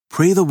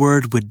Pray the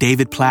Word with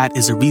David Platt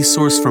is a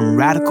resource from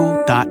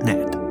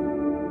radical.net.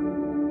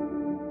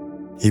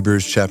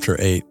 Hebrews chapter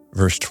 8,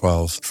 verse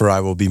 12. For I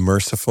will be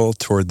merciful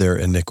toward their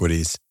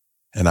iniquities,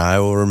 and I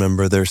will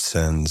remember their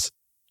sins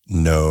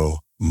no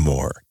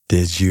more.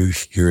 Did you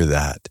hear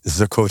that? This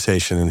is a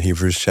quotation in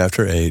Hebrews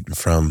chapter 8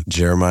 from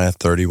Jeremiah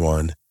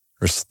 31,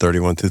 verse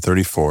 31 through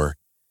 34.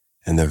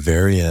 And the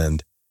very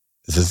end,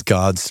 this is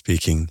God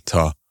speaking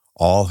to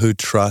all who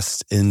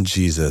trust in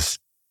Jesus.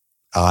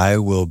 I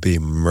will be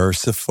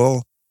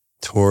merciful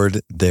toward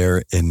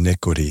their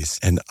iniquities,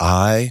 and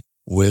I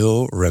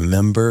will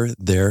remember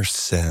their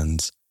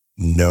sins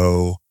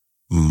no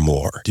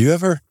more. Do you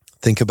ever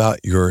think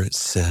about your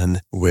sin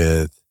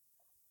with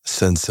a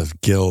sense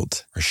of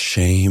guilt or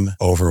shame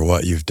over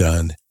what you've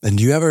done? And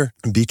do you ever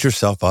beat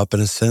yourself up in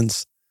a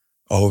sense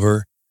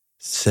over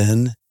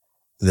sin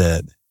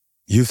that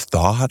you've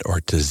thought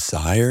or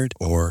desired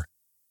or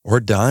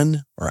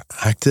done or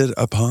acted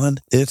upon?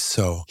 If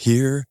so,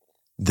 hear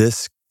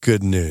this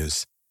good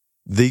news,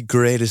 the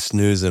greatest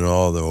news in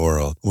all the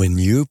world. When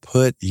you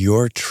put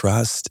your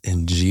trust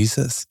in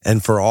Jesus,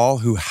 and for all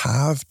who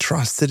have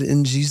trusted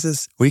in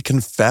Jesus, we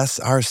confess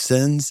our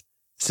sins.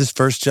 This is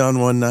 1 John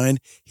 1:9.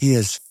 He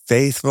is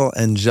faithful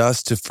and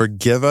just to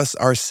forgive us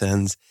our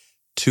sins,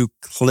 to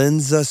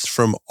cleanse us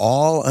from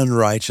all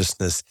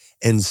unrighteousness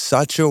in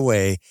such a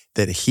way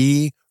that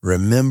he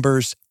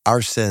remembers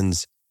our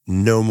sins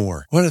no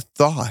more. What a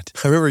thought.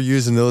 I remember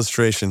using an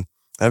illustration.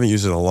 I haven't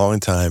used it in a long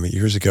time,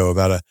 years ago,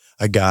 about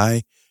a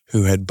guy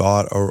who had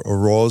bought a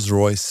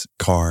Rolls-Royce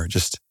car,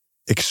 just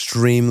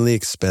extremely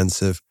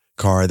expensive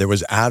car that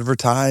was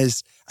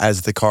advertised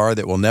as the car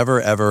that will never,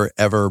 ever,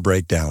 ever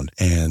break down.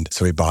 And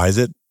so he buys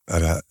it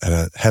at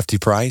a hefty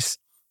price,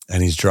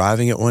 and he's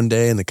driving it one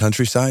day in the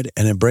countryside,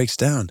 and it breaks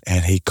down.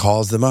 And he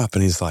calls them up,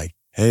 and he's like,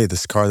 hey,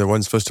 this car that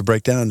wasn't supposed to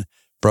break down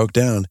broke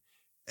down.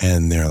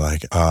 And they're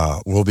like,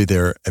 we'll be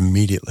there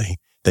immediately.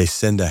 They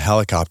send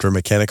a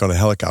mechanic on a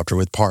helicopter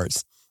with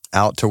parts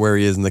out to where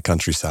he is in the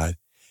countryside.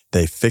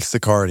 They fix the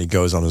car and he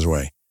goes on his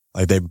way.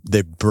 Like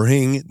they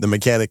bring the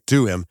mechanic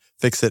to him,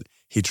 fix it.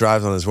 He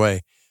drives on his way.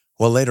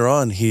 Well, later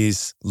on,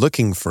 he's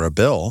looking for a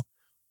bill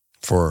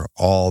for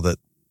all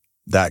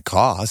that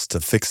cost to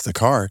fix the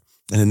car,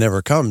 and it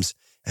never comes.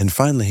 And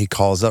finally, he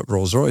calls up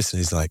Rolls-Royce and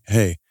he's like,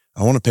 hey,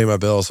 I want to pay my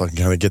bill so I can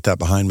kind of get that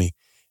behind me.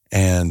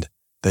 And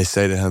they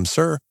say to him,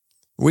 sir,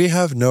 we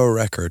have no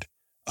record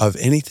of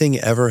anything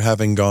ever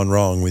having gone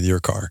wrong with your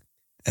car.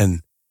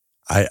 And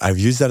I've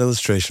used that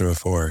illustration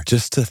before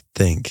just to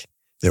think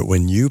that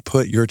when you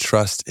put your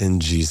trust in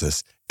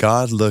Jesus,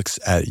 God looks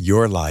at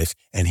your life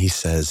and he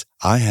says,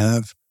 I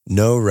have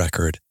no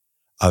record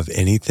of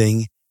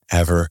anything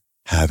ever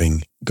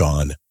having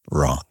gone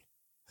wrong.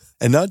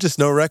 And not just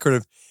no record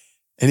of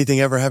anything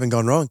ever having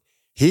gone wrong.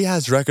 He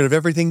has record of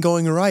everything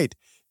going right.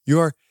 You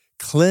are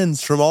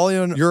cleansed from all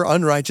your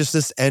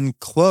unrighteousness and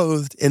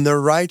clothed in the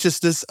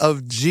righteousness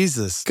of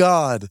Jesus.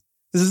 God,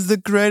 this is the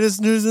greatest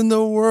news in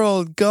the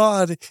world.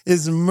 God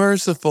is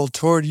merciful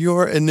toward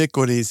your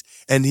iniquities,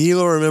 and he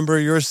will remember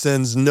your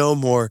sins no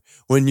more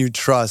when you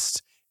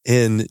trust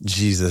in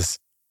Jesus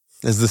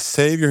as the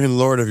Savior and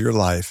Lord of your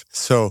life.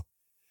 So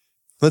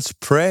let's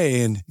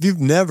pray. And if you've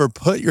never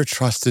put your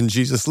trust in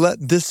Jesus,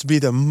 let this be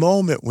the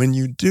moment when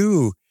you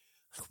do.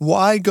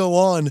 Why go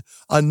on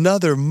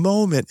another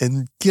moment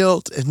in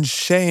guilt and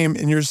shame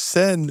in your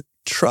sin?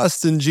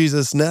 Trust in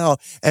Jesus now.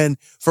 And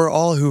for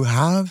all who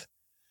have,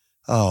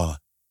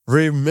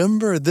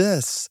 remember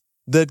this,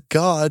 that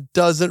God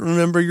doesn't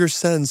remember your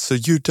sins, so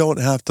you don't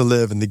have to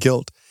live in the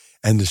guilt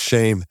and the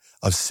shame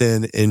of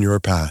sin in your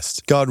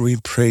past. God, we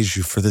praise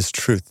you for this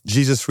truth.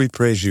 Jesus, we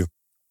praise you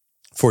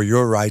for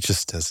your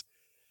righteousness,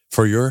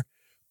 for your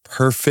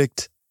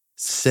perfect,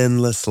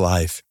 sinless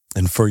life,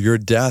 and for your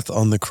death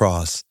on the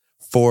cross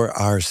for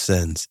our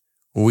sins.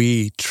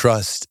 We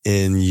trust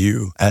in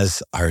you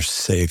as our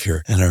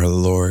Savior and our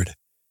Lord,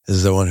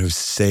 as the one who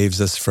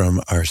saves us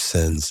from our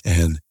sins.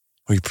 And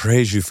we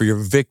praise you for your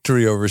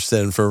victory over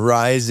sin, for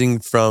rising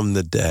from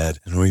the dead.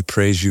 And we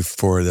praise you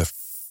for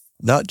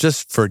not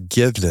just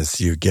forgiveness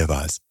you give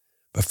us,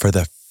 but for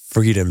the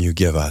freedom you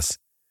give us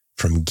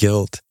from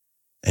guilt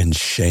and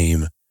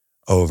shame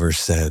over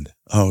sin.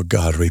 Oh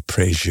God, we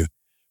praise you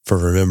for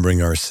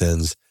remembering our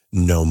sins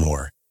no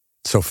more.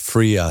 So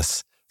free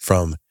us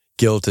from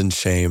guilt and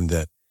shame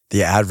that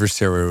the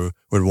adversary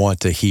would want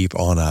to heap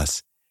on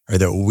us, or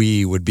that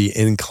we would be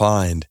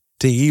inclined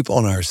to heap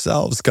on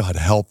ourselves. God,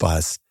 help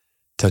us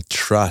to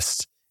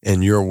trust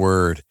in your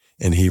word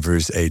in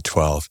Hebrews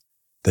 8:12,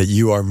 that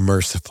you are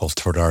merciful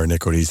toward our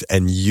iniquities,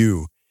 and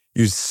you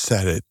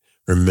said it,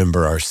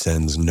 remember our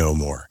sins no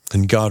more.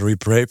 And God, we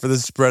pray for the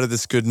spread of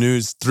this good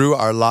news through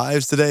our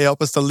lives today.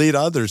 Help us to lead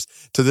others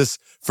to this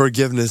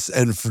forgiveness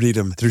and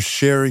freedom through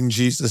sharing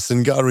Jesus.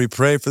 And God, we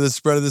pray for the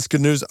spread of this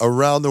good news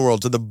around the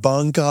world to the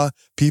Bangka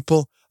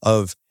people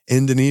of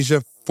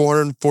Indonesia,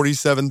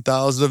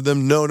 447,000 of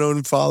them, no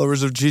known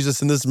followers of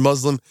Jesus in this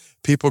Muslim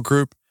people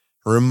group,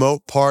 a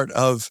remote part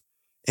of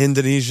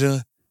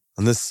Indonesia,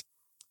 on this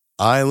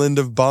island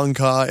of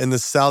Bangka in the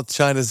South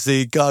China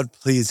Sea. God,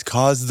 please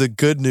cause the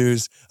good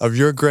news of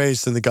your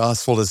grace and the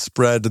gospel to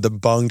spread to the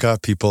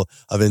Bangka people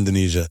of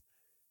Indonesia.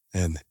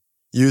 And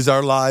use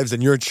our lives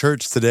and your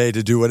church today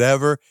to do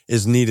whatever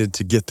is needed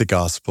to get the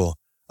gospel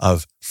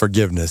of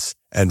forgiveness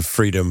and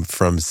freedom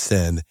from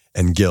sin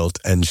and guilt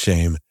and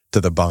shame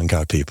to the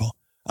Bangka people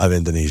of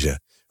Indonesia.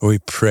 We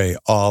pray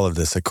all of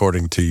this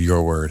according to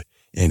your word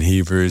in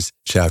Hebrews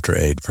chapter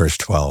 8, verse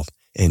 12.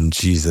 In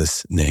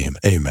Jesus' name,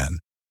 amen.